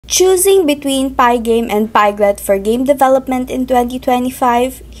Choosing between Pygame and Pyglet for game development in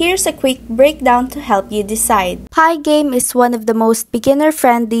 2025? Here's a quick breakdown to help you decide. Pygame is one of the most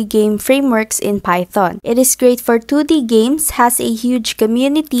beginner-friendly game frameworks in Python. It is great for 2D games, has a huge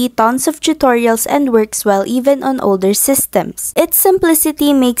community, tons of tutorials, and works well even on older systems. Its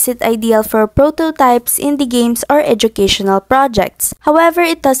simplicity makes it ideal for prototypes, indie games, or educational projects. However,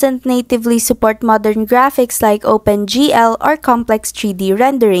 it doesn't natively support modern graphics like OpenGL or complex 3D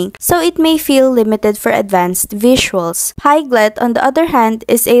rendering, so it may feel limited for advanced visuals. Pyglet, on the other hand,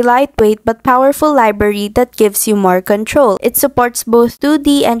 is a lightweight but powerful library that gives you more control. It supports both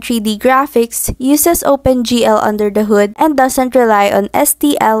 2D and 3D graphics, uses OpenGL under the hood, and doesn't rely on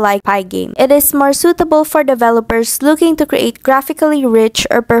STL like Pygame. It is more suitable for developers looking to create graphically rich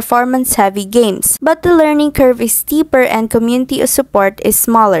or performance-heavy games, but the learning curve is steeper and community support is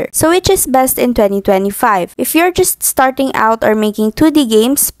smaller. So which is best in 2025? If you're just starting out or making 2D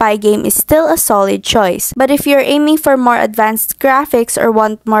games, Pygame is still a solid choice. But if you're aiming for more advanced graphics or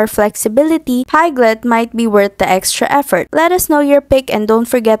want more flexibility, Pyglet might be worth the extra effort. Let us know your pick and don't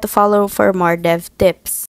forget to follow for more dev tips.